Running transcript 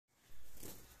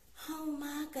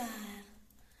God.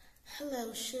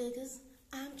 Hello, sugars.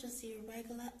 I'm just your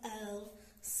regular old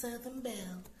Southern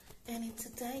Belle. And in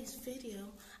today's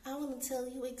video, I want to tell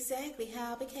you exactly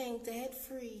how I became debt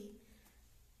free.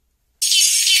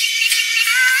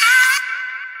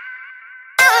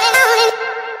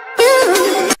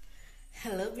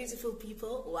 Hello, beautiful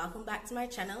people. Welcome back to my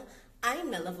channel. I'm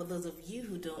Nella for those of you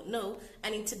who don't know.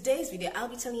 And in today's video, I'll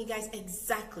be telling you guys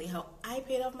exactly how I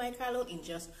paid off my car loan in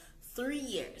just 3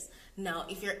 years. Now,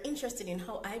 if you're interested in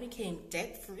how I became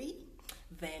debt-free,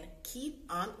 then keep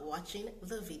on watching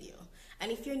the video.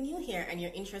 And if you're new here and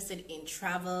you're interested in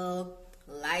travel,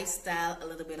 lifestyle, a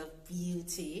little bit of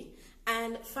beauty,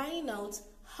 and finding out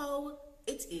how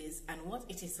it is and what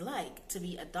it is like to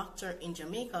be a doctor in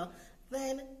Jamaica,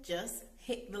 then just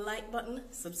hit the like button,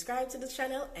 subscribe to the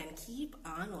channel, and keep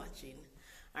on watching.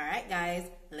 Alright guys,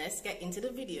 let's get into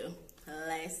the video.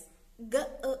 Let's go.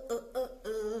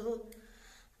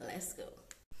 Let's go.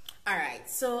 Alright,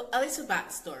 so a little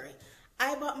backstory.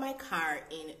 I bought my car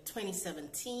in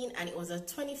 2017 and it was a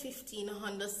 2015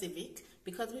 Honda Civic,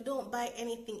 because we don't buy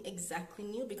anything exactly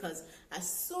new, because as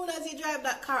soon as you drive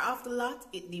that car off the lot,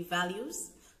 it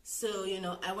devalues. So, you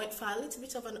know, I went for a little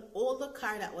bit of an older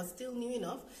car that was still new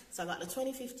enough. So I got the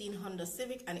 2015 Honda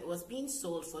Civic and it was being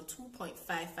sold for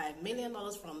 $2.55 million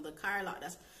from the car lot.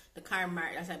 That's the car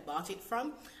market that I bought it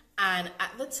from. And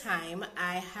at the time,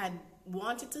 I had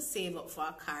wanted to save up for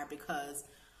a car, because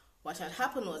what had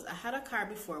happened was I had a car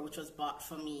before which was bought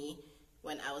for me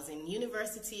when I was in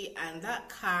university, and that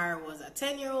car was a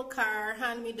 10-year-old car,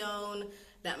 hand-me-down,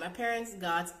 that my parents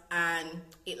got, and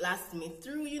it lasted me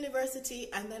through university.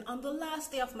 And then on the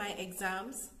last day of my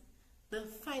exams, the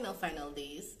final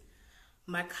days,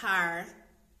 my car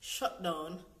shut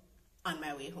down on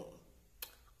my way home.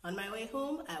 On my way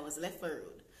home, I was left for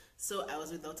road. So I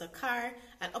was without a car,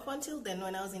 and up until then,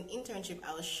 when I was in internship,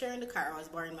 I was sharing the car. I was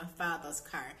borrowing my father's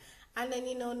car. And then,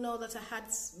 you know, now that I had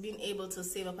been able to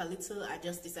save up a little, I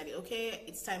just decided, okay,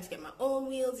 it's time to get my own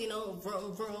wheels, you know,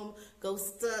 vroom, vroom, go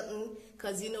stunting.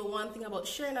 Because, you know, one thing about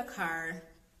sharing a car,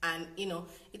 and, you know,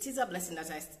 it is a blessing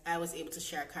that I was able to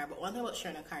share a car. But one thing about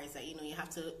sharing a car is that, you know, you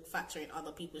have to factor in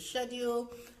other people's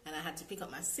schedule. And I had to pick up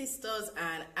my sisters,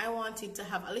 and I wanted to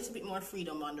have a little bit more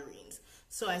freedom on the reins.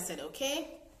 So I said,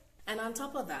 okay. And on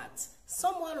top of that,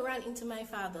 someone ran into my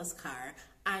father's car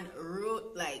and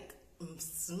wrote, like,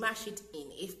 smash it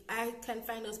in. If I can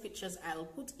find those pictures, I'll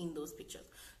put in those pictures.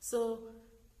 So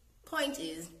point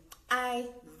is, I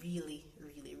really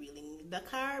need the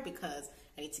car, because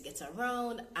I need to get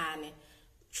around, and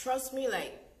trust me,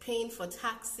 like, paying for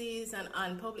taxis and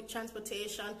on public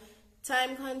transportation,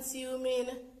 time consuming,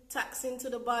 taxing to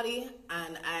the body,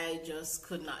 and I just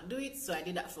could not do it. So I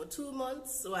did that for 2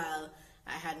 months while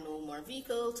I had no more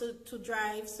vehicle to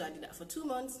drive. So I did that for 2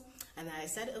 months. And I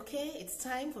said, okay, it's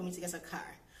time for me to get a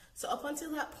car. So up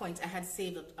until that point, I had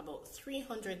saved up about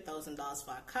 $300,000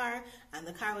 for a car, and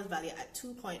the car was valued at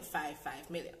 $2.55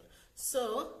 million.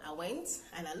 So I went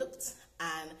and I looked,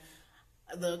 and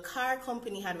the car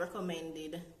company had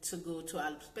recommended to go to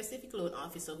a specific loan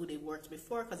officer who they worked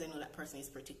before, because they know that person is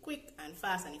pretty quick and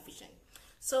fast and efficient.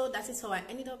 So that is how I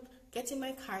ended up getting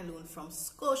my car loan from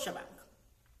Scotiabank.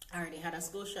 I already had a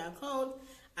Scotia account,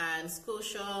 and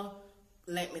Scotia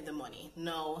lent me the money.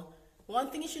 Now, one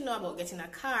thing you should know about getting a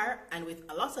car and with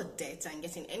a lot of debt and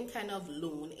getting any kind of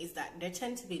loan is that there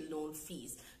tend to be loan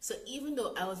fees. So even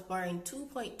though I was borrowing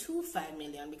 $2.25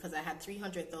 million because I had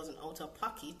 $300,000 out of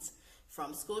pocket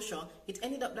from Scotia, it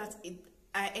ended up that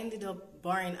I ended up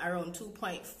borrowing around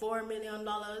 $2.4 million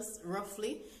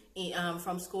roughly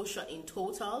from Scotia in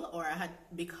total, or I had,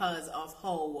 because of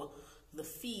how the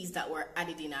fees that were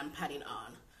added in and padding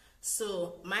on.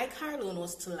 So my car loan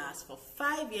was to last for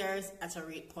 5 years at a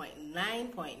rate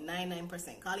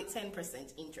 0.99%, call it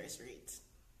 10% interest rate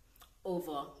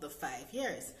over the 5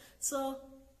 years. So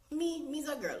me's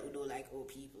a girl who don't like old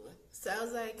people. So I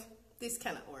was like, this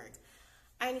cannot work.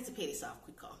 I need to pay this off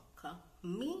quicker, because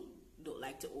me don't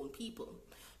like to own people.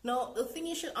 Now, the thing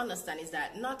you should understand is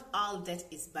that not all debt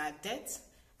is bad debt.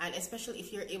 And especially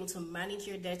if you're able to manage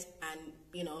your debt and,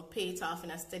 you know, pay it off in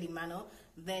a steady manner,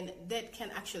 then debt can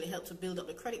actually help to build up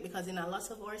the credit, because in a lot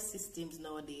of our systems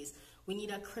nowadays, we need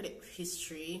a credit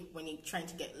history when you're trying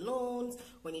to get loans,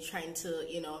 when you're trying to,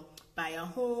 you know, buy a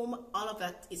home. All of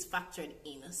that is factored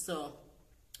in. So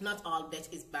not all debt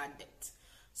is bad debt.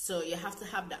 So you have to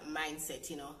have that mindset,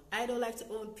 you know. I don't like to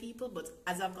own people, but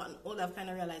as I've gotten older, I've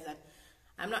kind of realized that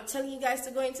I'm not telling you guys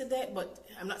to go into debt, but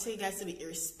I'm not telling you guys to be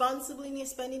irresponsible in your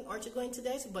spending or to go into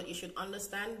debt, but you should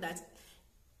understand that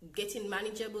getting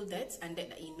manageable debt and debt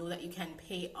that you know that you can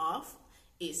pay off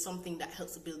is something that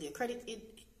helps to build your credit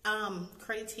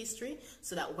credit history,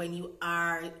 so that when you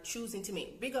are choosing to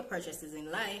make bigger purchases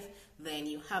in life, then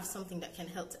you have something that can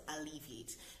help to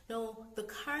alleviate. Now, the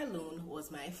car loan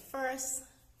was my first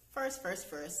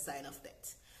sign of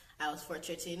debt. I was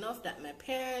fortunate enough that my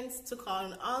parents took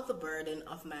on all the burden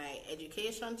of my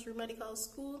education through medical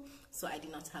school, so I did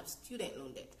not have student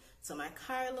loan debt. So my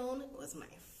car loan was my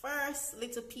first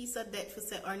little piece of debt for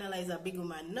say, Nella is a big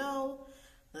woman now.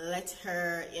 Let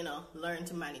her, learn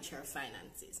to manage her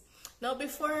finances. Now,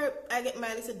 before I get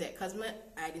my little debt, because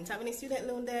I didn't have any student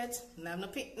loan debt, I have no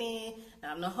picnic, I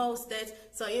have no house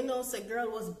debt. So, so girl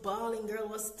was balling, girl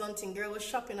was stunting, girl was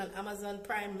shopping on Amazon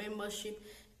Prime membership,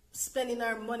 spending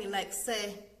her money like,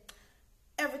 say,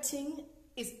 everything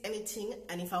is anything,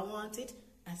 and if I want it,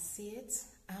 I see it,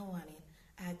 I want it,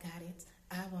 I got it,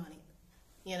 I want it.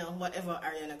 Whatever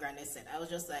Ariana Grande said. I was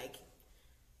just like,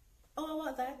 oh, I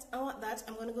want that,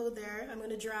 I'm going to go there, I'm going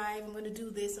to drive, I'm going to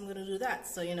do this, I'm going to do that.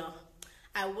 So,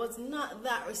 I was not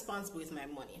that responsible with my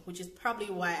money, which is probably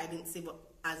why I didn't save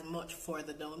up as much for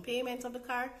the down payment of the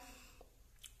car.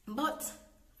 But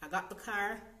I got the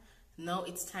car, now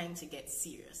it's time to get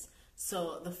serious.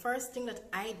 So the first thing that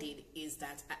I did is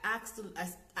that I asked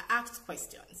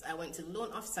questions. I went to the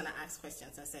loan officer and I asked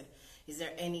questions. I said, is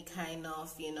there any kind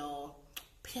of,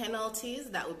 penalties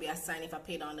that would be assigned if I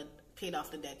paid off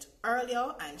the debt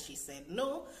earlier? And she said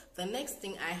no. The next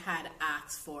thing I had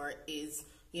asked for is,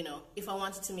 if I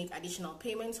wanted to make additional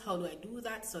payments, how do I do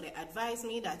that? So they advised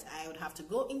me that I would have to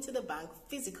go into the bank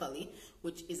physically,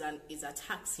 which is a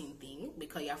taxing thing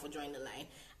because you have to join the line.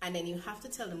 And then you have to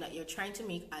tell them that you're trying to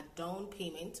make a down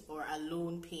payment or a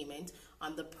loan payment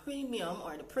on the premium,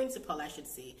 or the principal, I should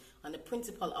say, on the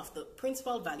principal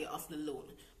value of the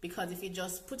loan. Because if you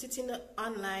just put it in the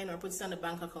online or put it on the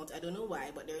bank account, I don't know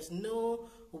why, but there's no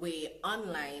way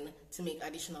online to make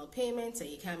additional payments,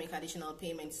 and you can't make additional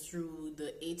payments through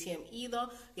the ATM either.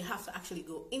 You have to actually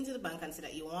go into the bank and say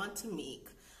that you want to make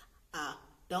a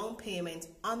down payment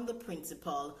on the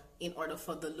principal in order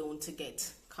for the loan to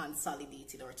get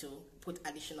consolidated or to put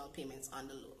additional payments on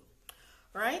the loan.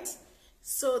 Right?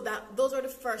 So those are the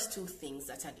first two things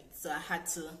that I did. So I had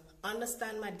to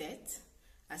understand my debt,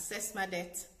 assess my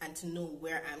debt, and to know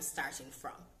where I'm starting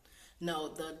from. Now,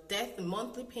 the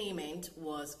monthly payment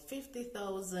was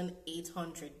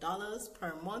 $50,800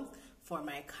 per month for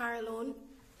my car loan.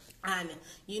 And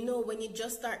when you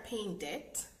just start paying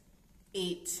debt,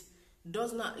 it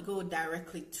does not go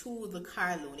directly to the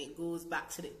car loan. It goes back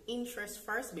to the interest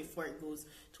first before it goes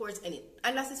towards any,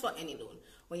 and that is for any loan.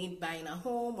 When you're buying a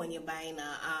home, when you're buying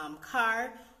a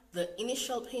car, the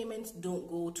initial payments don't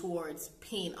go towards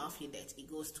paying off your debt. It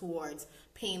goes towards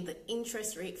paying the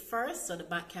interest rate first so the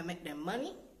bank can make their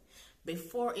money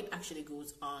before it actually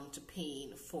goes on to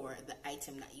paying for the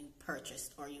item that you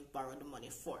purchased or you borrowed the money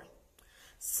for.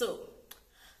 So,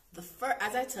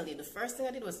 as I tell you, the first thing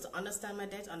I did was to understand my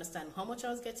debt, understand how much I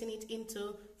was getting it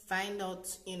into, find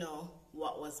out,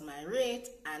 what was my rate,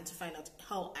 and to find out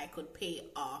how I could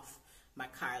pay off my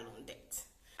car loan debt.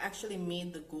 Actually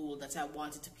made the goal that I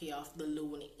wanted to pay off the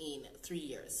loan in 3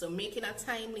 years. So making a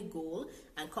timely goal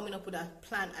and coming up with a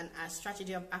plan and a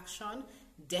strategy of action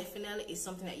definitely is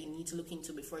something that you need to look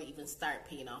into before you even start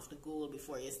paying off the goal,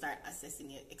 before you start assessing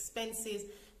your expenses,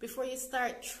 before you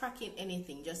start tracking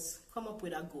anything. Just come up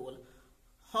with a goal.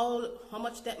 How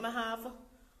much debt I have,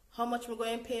 how much I'm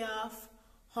going to pay off,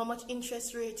 how much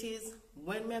interest rate is,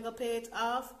 when I'm going to pay it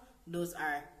off. Those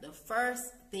are the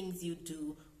first things you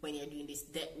do when you're doing this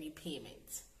debt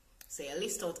repayment. So you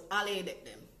list out all your debt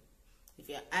them.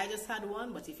 I just had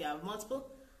one, but if you have multiple,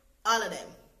 all of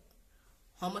them.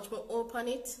 How much will open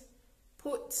it?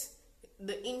 Put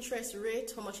the interest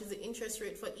rate, how much is the interest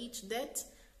rate for each debt,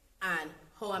 and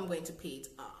how I'm going to pay it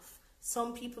off.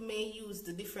 Some people may use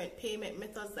the different payment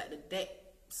methods like the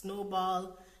debt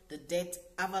snowball, the debt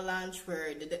avalanche,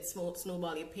 where the debt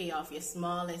snowball, you pay off your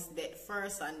smallest debt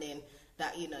first and then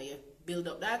that, you build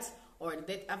up that. Or the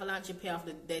debt avalanche, you pay off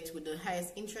the debt with the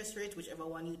highest interest rate. Whichever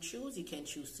one you choose, you can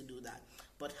choose to do that.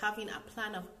 But having a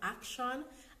plan of action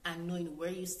and knowing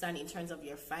where you stand in terms of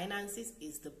your finances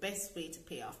is the best way to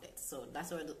pay off debt. So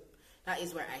that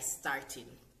is where I started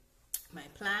my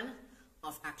plan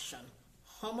of action.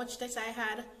 How much debt I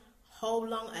had, how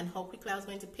long and how quickly I was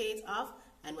going to pay it off,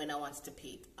 and when I wanted to pay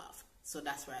it off. So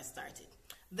that's where I started.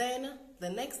 Then the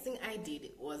next thing I did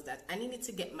was that I needed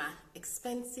to get my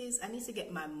expenses, I need to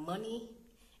get my money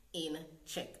in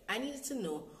check. I needed to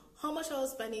know how much I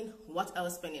was spending, what I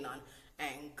was spending on.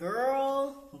 And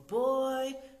girl,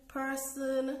 boy,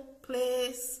 person,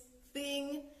 place,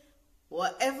 thing,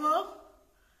 whatever,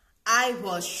 I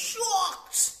was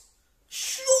shocked.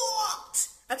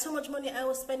 at how much money I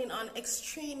was spending on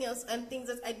extraneous and things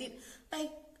that I did. Like,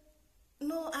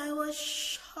 no, I was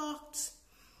shocked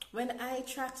when I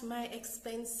tracked my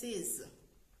expenses.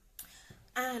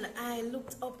 And I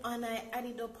looked up and I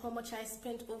added up how much I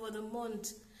spent over the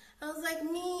month. I was like,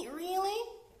 me? Really?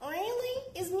 Really?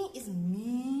 Is me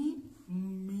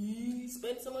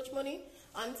spend so much money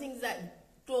on things that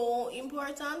don't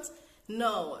important?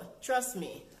 No, trust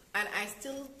me. And I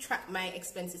still track my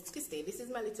expenses to this day. This is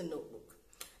my little notebook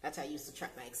that I used to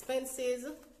track my expenses.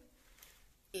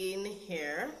 In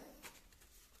here,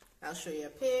 I'll show you a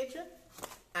page.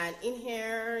 And in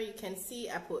here, you can see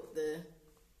I put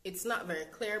it's not very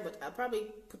clear, but I'll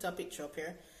probably put a picture up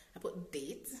here. I put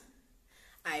date.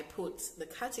 I put the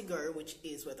category, which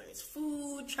is whether it's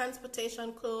food,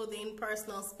 transportation, clothing,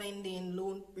 personal spending,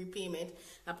 loan repayment.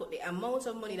 I put the amount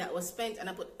of money that was spent, and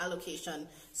I put allocation.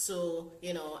 So,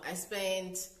 you know, I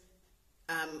spent,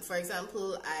 for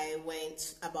example, I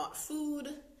bought food.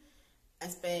 I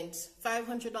spent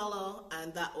 $500,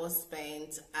 and that was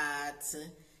spent at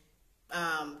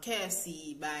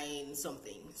KFC buying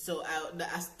something. So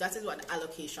that is what the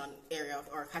allocation area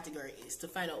or category is, to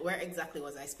find out where exactly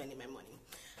was I spending my money.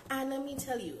 And let me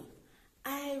tell you,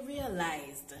 I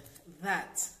realized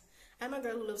that I'm a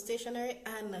girl who loves stationery,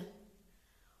 and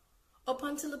up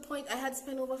until the point I had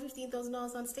spent over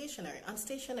 $15,000 on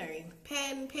stationery,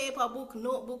 pen, paper, book,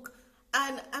 notebook.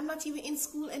 And I'm not even in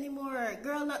school anymore.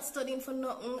 Girl, not studying for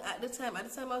nothing at the time. At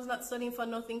the time, I was not studying for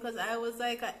nothing because I was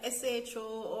like a SHO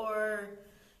or...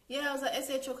 Yeah, I was at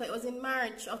SHO because it was in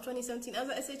March of 2017. I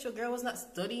was at SHO. Girl was not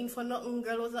studying for nothing.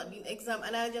 Girl was not doing exam.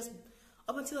 And I just...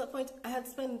 Up until that point, I had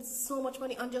spent so much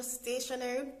money on just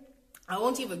stationery. I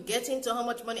won't even get into how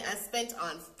much money I spent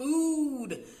on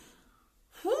food.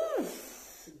 Whew.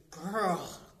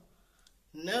 Girl.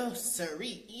 No,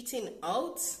 sorry. Eating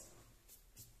out...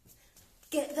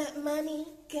 Get that money,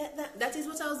 get that. That is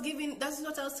what I was giving. That is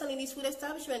what I was telling this food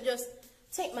establishment. Just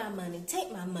take my money,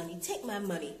 take my money, take my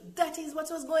money. That is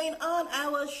what was going on. I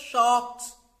was shocked.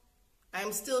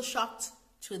 I'm still shocked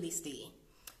to this day.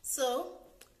 So,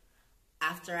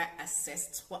 after I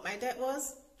assessed what my debt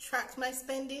was, tracked my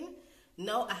spending,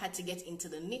 now I had to get into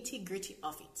the nitty-gritty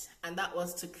of it. And that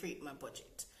was to create my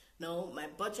budget. Now, my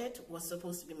budget was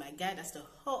supposed to be my guide as to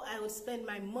how I would spend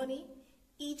my money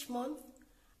each month.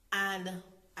 And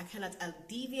I cannot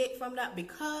deviate from that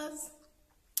because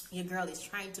your girl is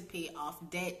trying to pay off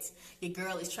debt. Your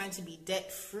girl is trying to be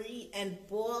debt-free and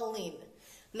balling.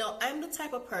 Now, I'm the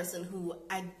type of person who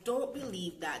I don't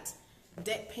believe that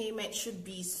debt payment should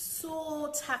be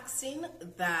so taxing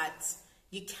that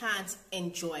you can't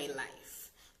enjoy life.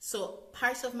 So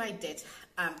part of my debt,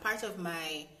 part of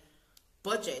my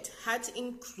budget had to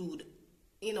include,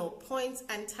 you know, points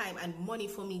and time and money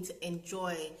for me to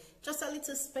enjoy just a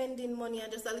little spending money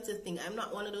and just a little thing. I'm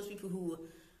not one of those people who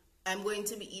I'm going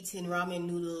to be eating ramen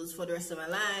noodles for the rest of my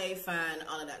life and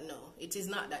all of that. No, it is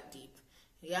not that deep.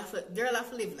 Girl have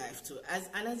to live life too.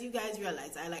 As you guys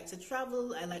realize, I like to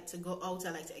travel, I like to go out, I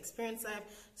like to experience life.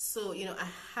 So, you know, I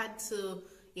had to,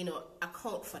 you know,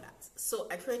 account for that. So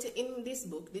I created in this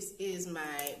book, this is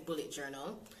my bullet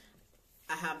journal.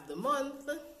 I have the month,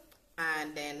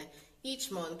 and then each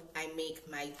month I make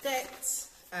my debt.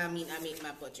 I make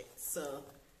my budget. So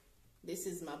this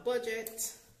is my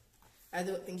budget. I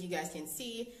don't think you guys can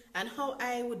see. And how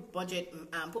I would budget,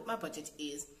 put my budget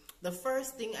is the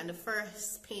first thing and the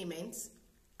first payment,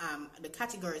 the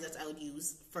categories that I would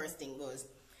use. First thing was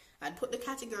I'd put the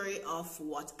category of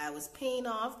what I was paying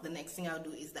off. The next thing I'll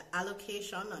do is the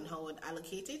allocation on how I would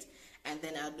allocate it. And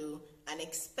then I'll do an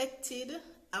expected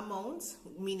amount,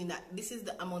 meaning that this is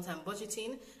the amount I'm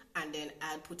budgeting, and then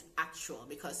I'll put actual,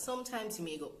 because sometimes you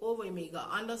may go over, you may go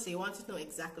under, so you want to know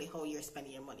exactly how you're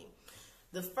spending your money.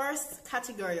 The first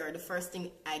category or the first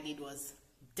thing I did was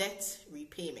debt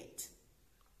repayment,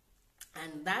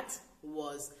 and that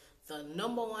was the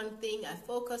number one thing I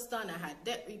focused on. I had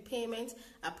debt repayment.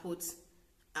 I put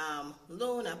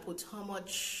loan. I put how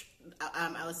much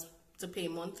I was to pay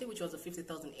monthly, which was a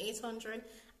 $50,800,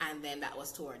 and then that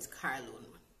was towards car loan,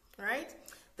 right?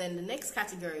 Then the next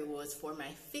category was for my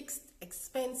fixed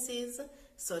expenses,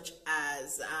 such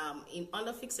as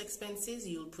under fixed expenses,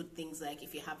 you'll put things like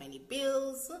if you have any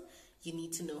bills, you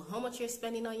need to know how much you're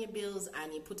spending on your bills,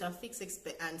 and you put a fixed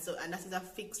expense, and that is a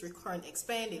fixed recurrent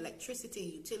expense, electricity,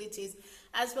 utilities,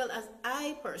 as well as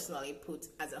I personally put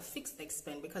as a fixed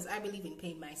expense, because I believe in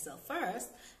paying myself first.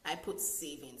 I put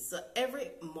savings. So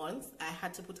every month I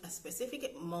had to put a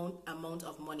specific amount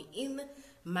of money in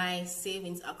my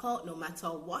savings account, no matter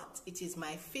what. It is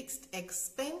my fixed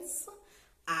expense,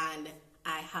 and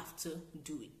I have to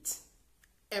do it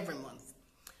every month.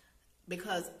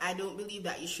 because I don't believe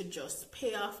that you should just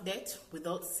pay off debt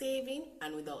without saving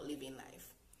and without living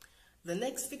life. The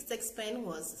next fixed expense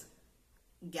was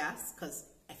gas, because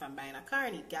if I'm buying a car,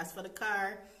 I need gas for the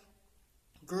car,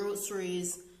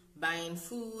 groceries, buying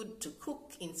food to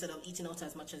cook instead of eating out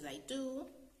as much as I do.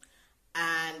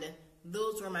 And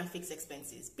those were my fixed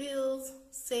expenses: bills,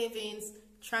 savings,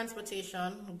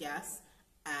 transportation, gas,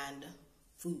 and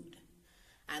food.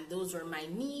 And those were my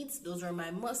needs, those were my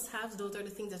must-haves, those are the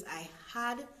things that I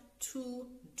had to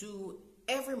do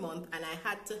every month, and I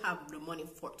had to have the money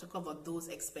to cover those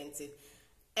expenses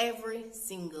every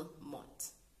single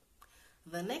month.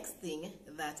 The next thing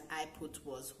that I put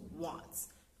was wants.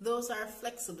 Those are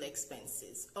flexible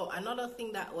expenses. Oh, another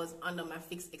thing that was under my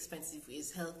fixed expenses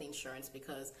is health insurance,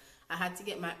 because I had to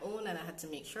get my own, and I had to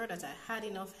make sure that I had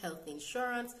enough health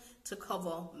insurance to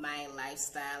cover my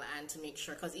lifestyle, and to make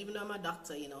sure, because even though I'm a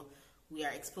doctor, we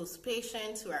are exposed to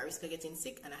patients who are at risk of getting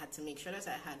sick, and I had to make sure that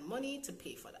I had money to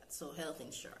pay for that. So health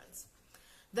insurance.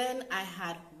 Then I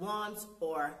had wants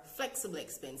or flexible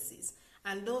expenses,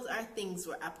 and those are things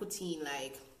where I put in,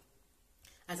 like,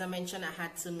 as I mentioned, I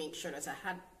had to make sure that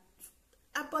I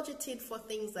budgeted for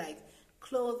things like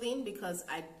clothing, because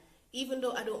even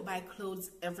though I don't buy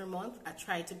clothes every month, I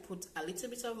try to put a little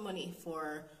bit of money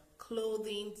for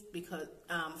clothing, because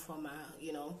for my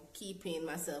keeping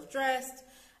myself dressed.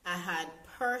 I had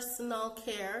personal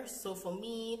care, so for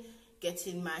me,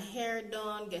 getting my hair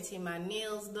done, getting my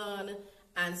nails done,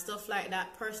 and stuff like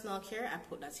that, personal care, I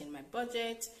put that in my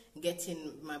budget.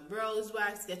 Getting my brows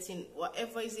waxed, getting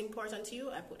whatever is important to you,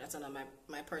 I put that under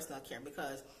my personal care,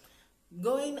 because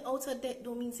going out of debt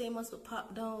don't mean say you must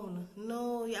pop down.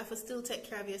 No, you have to still take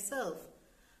care of yourself.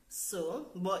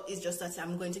 So, but it's just that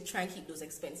I'm going to try and keep those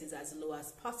expenses as low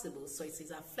as possible, so it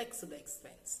is a flexible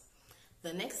expense.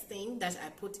 The next thing that I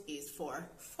put is for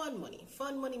fun money.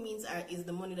 Fun money means is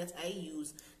the money that I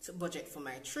use to budget for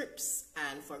my trips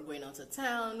and for going out of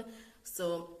town.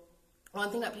 So one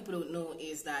thing that people don't know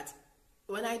is that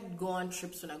when I go on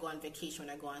trips, when I go on vacation,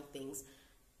 when I go on things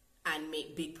and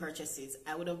make big purchases,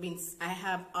 I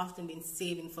have often been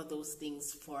saving for those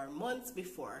things for months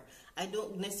before. I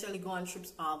don't necessarily go on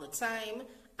trips all the time,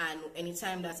 and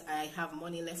anytime that I have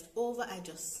money left over, I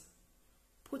just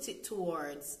put it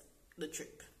towards the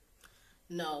trip.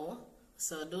 No,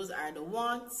 so those are the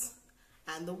wants,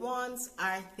 and the wants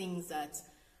are things that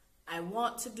I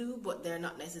want to do, but they're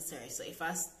not necessary. So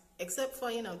except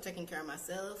for taking care of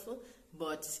myself,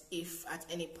 but if at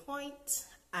any point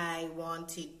I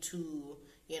wanted to,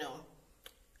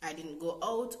 I didn't go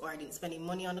out or I didn't spend any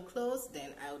money on the clothes,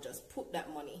 then I'll just put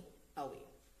that money away,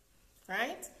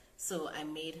 right? So I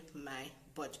made my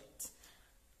budget,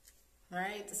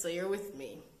 right? So you're with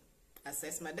me.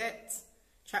 Assess my debt,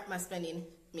 track my spending,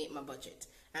 make my budget.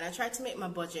 And I tried to make my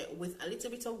budget with a little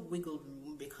bit of wiggle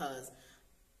room, because,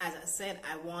 as I said,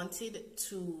 I wanted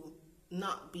to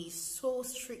not be so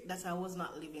strict that I was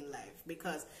not living life,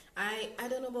 because I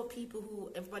don't know about people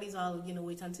who everybody's all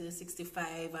wait until you're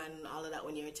 65 and all of that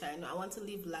when you're retired. No, I want to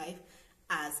live life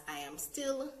as I am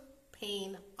still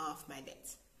paying off my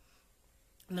debt.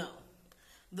 No,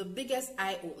 the biggest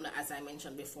eye opener, as I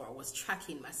mentioned before, was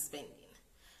tracking my spending.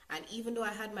 And even though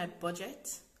I had my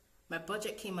budget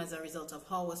came as a result of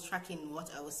how I was tracking what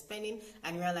I was spending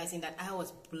and realizing that I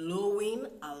was blowing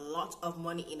a lot of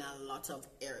money in a lot of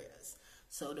areas.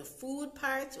 So the food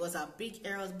part was a big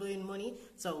area I was blowing money.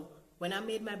 So when I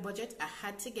made my budget, I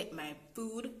had to get my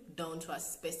food down to a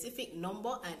specific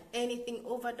number, and anything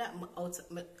over that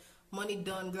money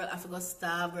done, girl, I forgot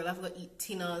starve, girl, I forgot eat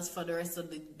dinners for the rest of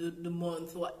the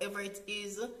month, whatever it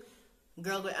is,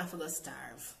 girl, I forgot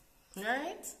starve,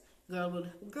 right?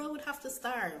 Girl would have to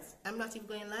starve. I'm not even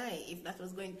going to lie.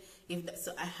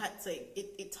 So I had to,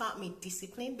 it taught me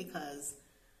discipline, because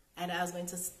I was going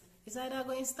to, it's either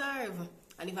going to starve,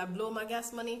 and if I blow my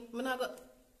gas money,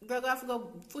 girl, I have to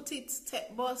go foot it,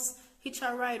 take bus, hitch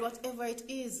a ride, whatever it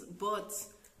is,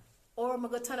 or I'm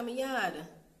going to turn on my yard,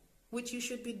 which you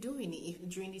should be doing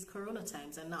during these corona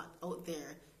times and not out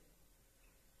there,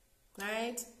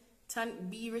 right?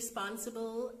 Be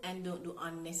responsible and don't do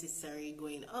unnecessary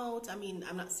going out. I mean,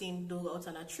 I'm not saying go out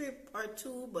on a trip or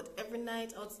two, but every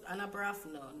night out on a braff,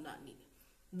 no,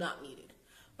 not needed.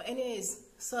 But anyways,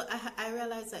 so I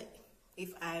realized that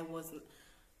if I wasn't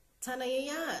turn on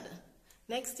your yard,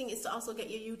 next thing is to also get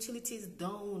your utilities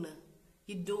down.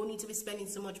 You don't need to be spending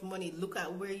so much money. Look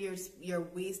at where you're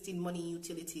wasting money in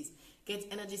utilities. Get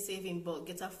energy saving bulb,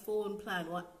 get a phone plan,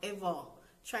 whatever.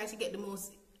 Try to get the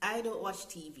most. I don't watch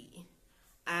TV.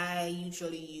 I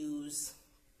usually use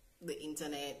the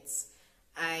internet.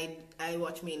 I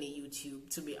watch mainly YouTube,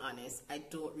 to be honest. I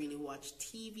don't really watch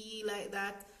TV like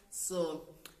that. So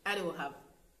I don't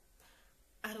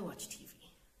watch TV.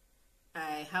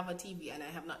 I have a TV and I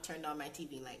have not turned on my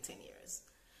TV in like 10 years.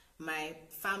 My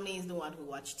family is the one who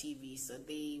watch TV, so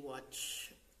they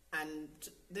watch, and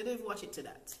they don't even watch it to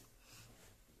that.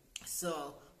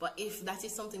 So, but if that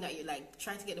is something that you like,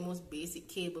 try to get the most basic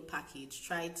cable package.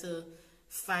 Try to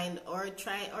find or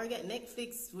get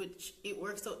Netflix, which it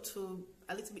works out to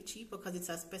a little bit cheaper because it's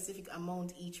a specific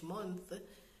amount each month.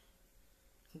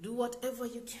 Do whatever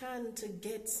you can to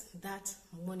get that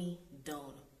money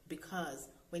down, because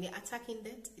when you're attacking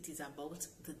debt, it is about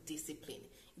the discipline.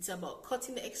 It's about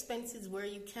cutting the expenses where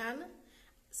you can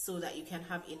so that you can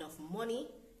have enough money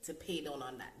to pay down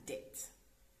on that debt.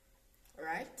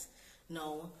 Right?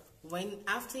 Now,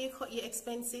 after you cut your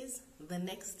expenses, the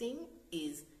next thing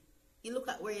is you look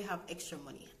at where you have extra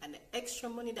money, and the extra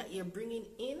money that you're bringing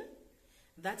in,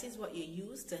 that is what you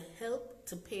use to help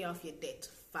to pay off your debt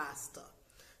faster.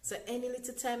 So any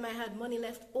little time I had money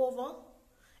left over,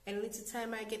 any little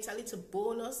time I get a little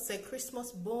bonus, say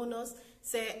Christmas bonus,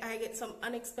 say I get some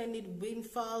unexpected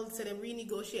windfall, say they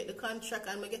renegotiate the contract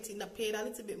and I'm getting paid a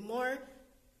little bit more,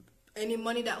 any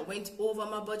money that went over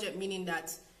my budget, meaning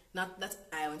that, not that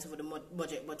I went over the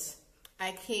budget, but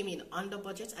I came in under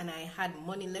budget and I had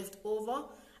money left over,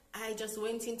 I just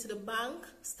went into the bank,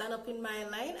 stand up in my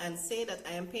line and say that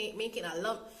I am making a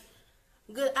lump.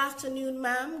 Good afternoon,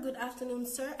 ma'am. Good afternoon,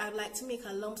 sir. I'd like to make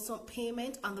a lump sum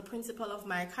payment on the principal of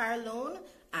my car loan,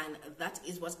 and that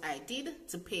is what I did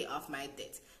to pay off my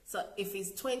debt. So if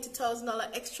it's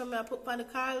 $20,000 extra I put on the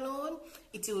car loan,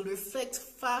 it will reflect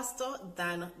faster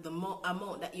than the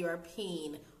amount that you are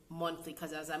paying monthly,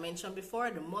 because as I mentioned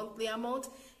before, the monthly amount,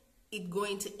 it go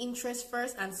into interest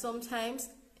first, and sometimes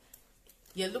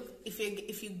you look,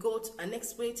 if you go to a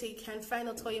next way till you can find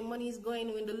out how your money is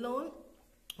going with the loan.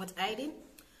 What I did,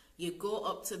 you go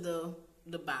up to the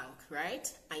bank, right,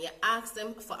 and you ask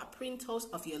them for a printout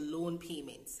of your loan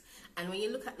payments. And when you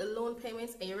look at the loan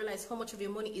payments and you realize how much of your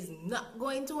money is not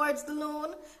going towards the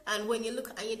loan, and when you look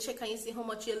and you check and you see how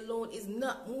much your loan is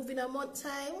not moving a month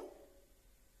time,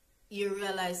 you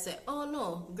realize, say, oh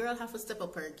no, girl have to step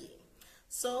up her game.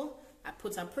 So I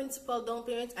put a principal down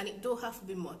payment, and it don't have to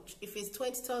be much. If it's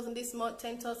 20,000 this month,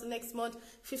 10,000 next month,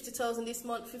 50,000 this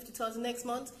month, 50,000 next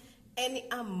month, any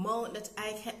amount that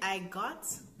I got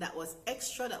that was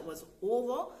extra, that was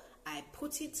over, I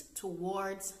put it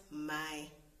towards my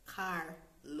car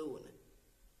loan.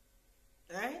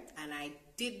 Right? And I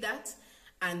did that.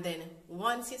 And then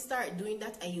once you start doing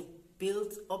that and you've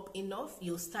built up enough,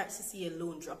 you'll start to see your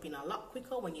loan dropping a lot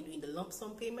quicker when you're doing the lump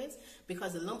sum payments,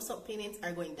 because the lump sum payments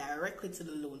are going directly to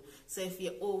the loan. So if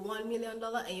you owe $1 million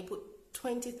and you put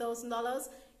 $20,000,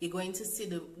 you're going to see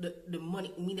the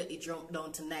money immediately jump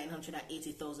down to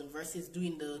 $980,000 versus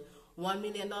doing the $1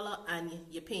 million and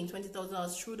you're paying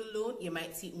 $20,000 through the loan, you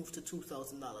might see it move to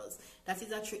 $2,000. That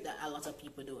is a trick that a lot of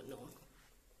people don't know.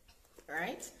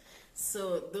 Right?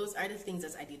 So those are the things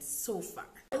that I did so far.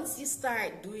 Once you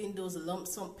start doing those lump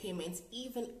sum payments,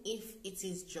 even if it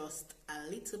is just a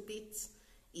little bit,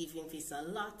 even if it's a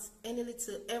lot,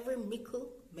 every mickle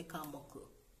make a muckle.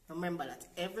 Remember that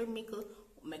every mickle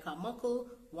make a muckle,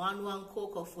 one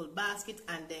cocoa full basket.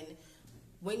 And then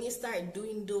when you start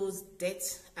doing those debt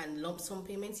and lump sum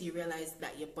payments, you realize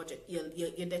that your budget, your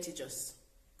debt is just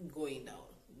going down.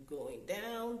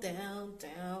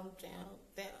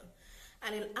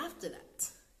 And then after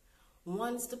that,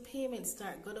 once the payments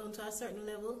start go down to a certain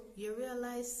level, you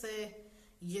realize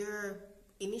your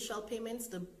initial payments,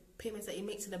 the payments that you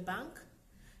make to the bank,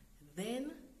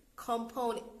 then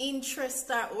compound interest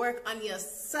start work on your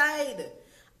side,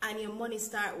 and your money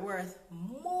start worth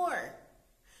more,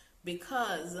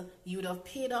 because you would have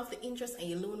paid off the interest and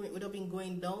your loan rate would have been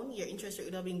going down, your interest rate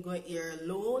would have been going, your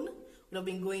loan would have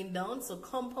been going down. So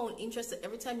compound interest,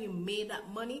 every time you made that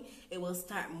money, it will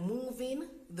start moving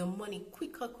the money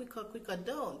quicker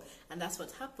down. And that's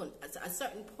what happened. At a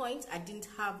certain point, I didn't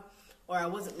have, or I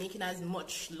wasn't making as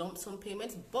much lump sum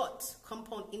payments, but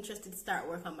compound interest did start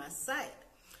work on my side.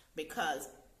 Because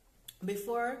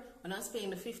before, when I was paying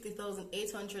the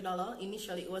 $50,800,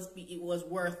 initially it was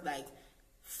worth like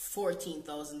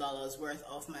 $14,000 worth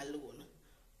of my loan.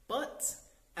 But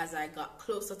as I got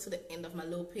closer to the end of my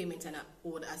loan payment and I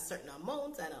owed a certain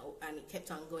amount, and it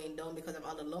kept on going down because of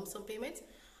all the lump sum payments,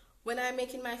 when I'm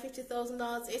making my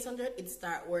 $50,800, it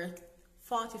start worth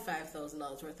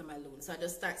 $45,000 worth of my loan. So I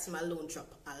just start seeing my loan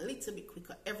drop a little bit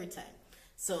quicker every time.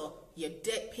 So your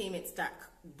debt payments start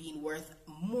being worth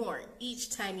more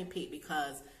each time you pay,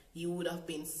 because you would have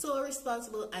been so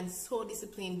responsible and so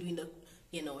disciplined doing the,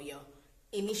 your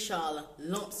initial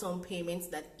lump sum payments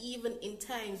that even in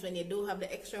times when you don't have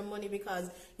the extra money because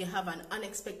you have an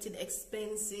unexpected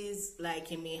expenses,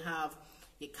 like you may have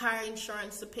your car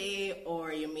insurance to pay,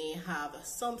 or you may have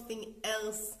something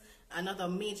else, another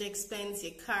major expense,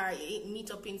 your car, you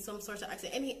meet up in some sort of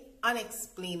accident, any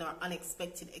unexplained or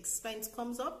unexpected expense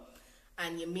comes up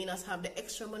and you may not have the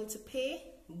extra money to pay.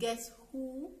 Guess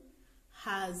who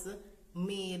has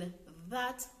made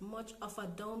that much of a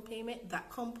down payment? That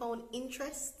compound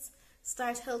interest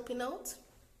start helping out?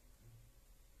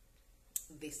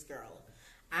 This girl.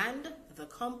 And the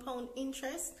compound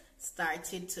interest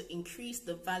started to increase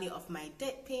the value of my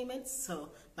debt payments,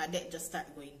 so my debt just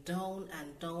started going down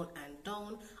and down and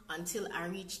down until I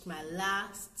reached my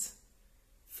last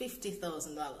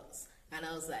 $50,000. And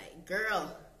I was like,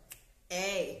 girl,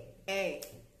 hey.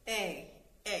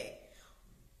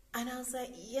 And I was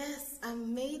like, yes, I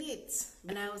made it.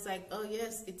 And I was like, oh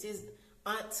yes, it is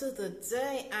to the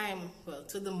day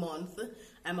to the month,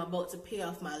 I'm about to pay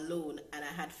off my loan, and I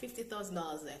had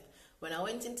 $50,000 left. When I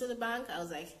went into the bank, I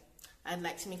was like, I'd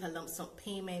like to make a lump sum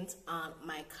payment on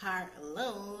my car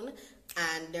loan.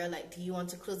 And they're like, do you want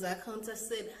to close the account? I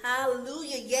said,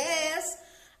 hallelujah, yes.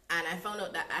 And I found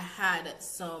out that I had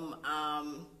some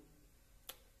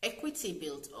equity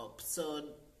built up. So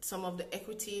some of the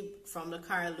equity from the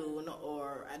car loan,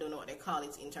 or I don't know what they call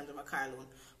it in terms of a car loan,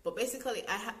 but basically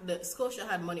the Scotia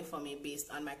had money for me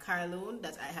based on my car loan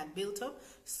that I had built up.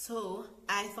 So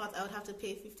I thought I would have to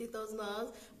pay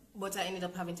 $50,000, but I ended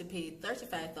up having to pay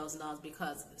 $35,000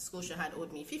 because Scotia had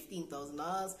owed me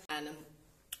 $15,000, and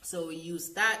so we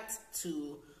used that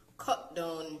to cut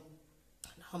down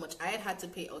how much I had to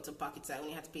pay out of pocket. So I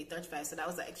only had to pay $35,000, so that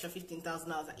was the extra $15,000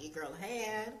 that your girl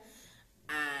had.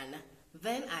 And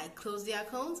then I closed the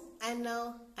account, and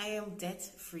now I am debt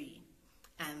free.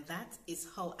 And that is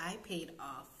how I paid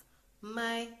off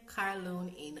my car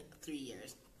loan in 3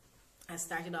 years. I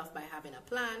started off by having a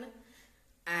plan.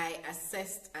 I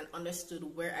assessed and understood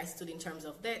where I stood in terms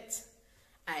of debt.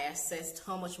 I assessed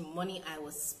how much money I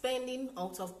was spending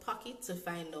out of pocket to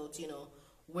find out,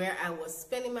 where I was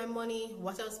spending my money,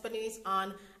 what I was spending it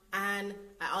on, and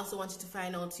I also wanted to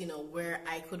find out, where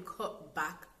I could cut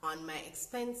back on my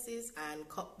expenses and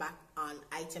cut back on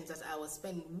items that I was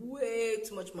spending way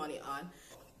too much money on.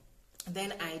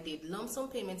 Then I did lump sum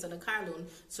payments on the car loan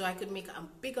so I could make a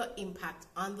bigger impact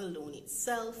on the loan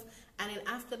itself. And then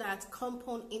after that,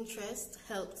 compound interest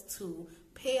helped to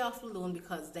pay off the loan,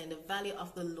 because then the value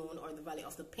of the loan, or the value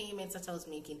of the payments that I was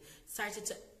making, started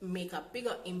to make a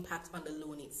bigger impact on the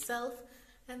loan itself.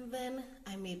 And then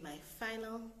I made my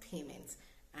final payment,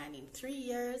 and in 3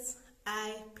 years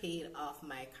I paid off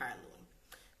my car loan.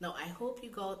 Now, I hope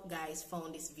you guys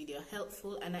found this video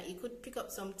helpful, and that you could pick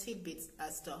up some tidbits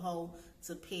as to how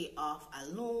to pay off a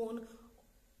loan,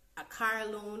 a car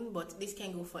loan, but this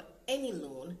can go for any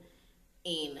loan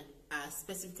in a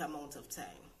specific amount of time.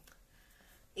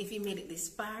 If you made it this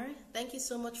far, thank you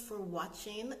so much for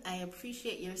watching. I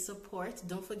appreciate your support.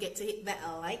 Don't forget to hit that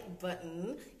like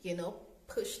button,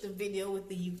 push the video with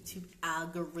the YouTube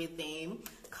algorithm.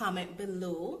 Comment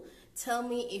below. Tell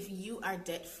me if you are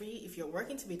debt-free, if you're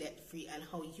working to be debt-free, and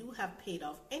how you have paid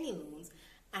off any loans.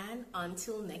 And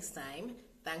until next time,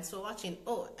 thanks for watching.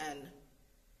 Oh, and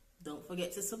don't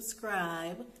forget to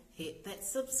subscribe. Hit that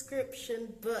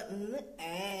subscription button.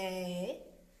 Hey.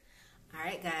 All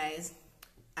right, guys.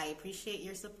 I appreciate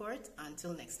your support.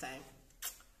 Until next time.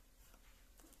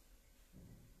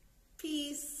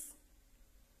 Peace.